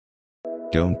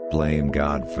Don't blame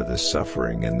God for the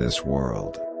suffering in this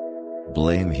world.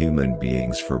 Blame human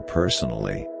beings for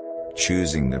personally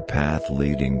choosing the path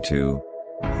leading to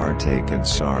heartache and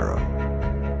sorrow.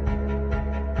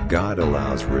 God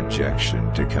allows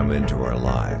rejection to come into our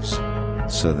lives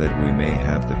so that we may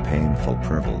have the painful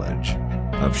privilege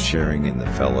of sharing in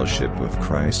the fellowship of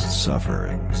Christ's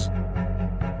sufferings.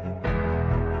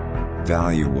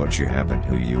 Value what you have and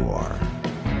who you are.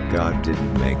 God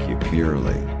didn't make you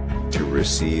purely to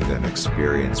receive and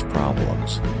experience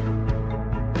problems.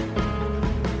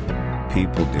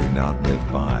 People do not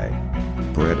live by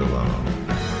bread alone,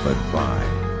 but by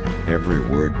every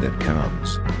word that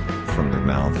comes from the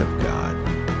mouth of God.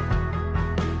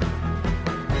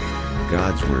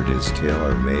 God's word is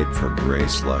tailor-made for gray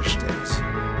slush days.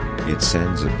 It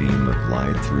sends a beam of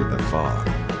light through the fog.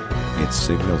 It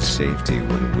signals safety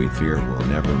when we fear we'll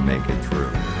never make it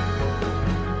through.